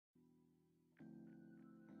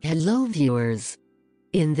Hello viewers!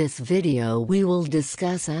 In this video we will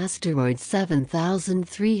discuss asteroid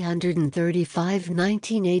 7335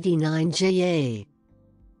 1989 JA.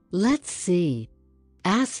 Let's see.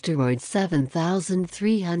 Asteroid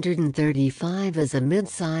 7335 is a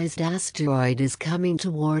mid-sized asteroid is coming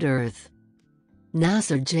toward Earth.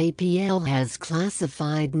 NASA JPL has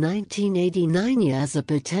classified 1989 as a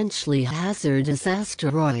potentially hazardous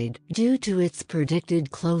asteroid due to its predicted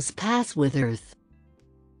close pass with Earth.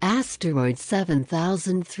 Asteroid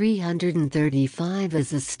 7335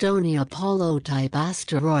 is a Stony Apollo-type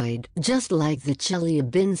asteroid, just like the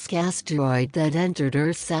Chelyabinsk asteroid that entered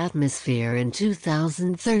Earth's atmosphere in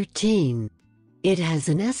 2013. It has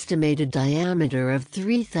an estimated diameter of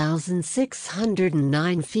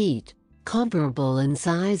 3,609 feet, comparable in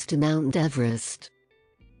size to Mount Everest.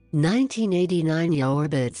 1989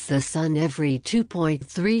 orbits the Sun every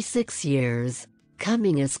 2.36 years,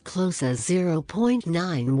 coming as close as 0.91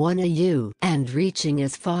 AU and reaching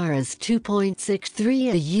as far as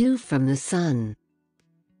 2.63 AU from the Sun.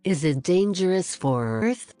 Is it dangerous for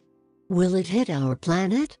Earth? Will it hit our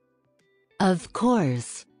planet? Of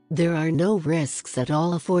course, there are no risks at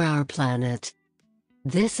all for our planet.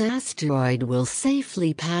 This asteroid will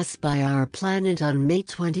safely pass by our planet on May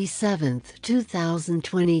 27,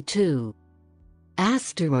 2022.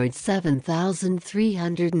 Asteroid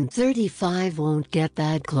 7335 won't get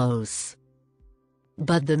that close.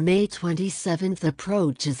 But the May 27th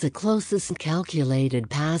approach is the closest calculated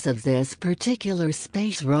pass of this particular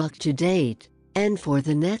space rock to date, and for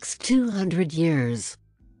the next 200 years.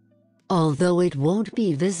 Although it won't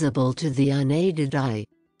be visible to the unaided eye,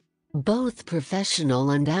 both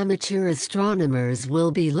professional and amateur astronomers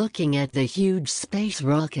will be looking at the huge space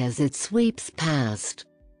rock as it sweeps past.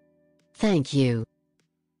 Thank you.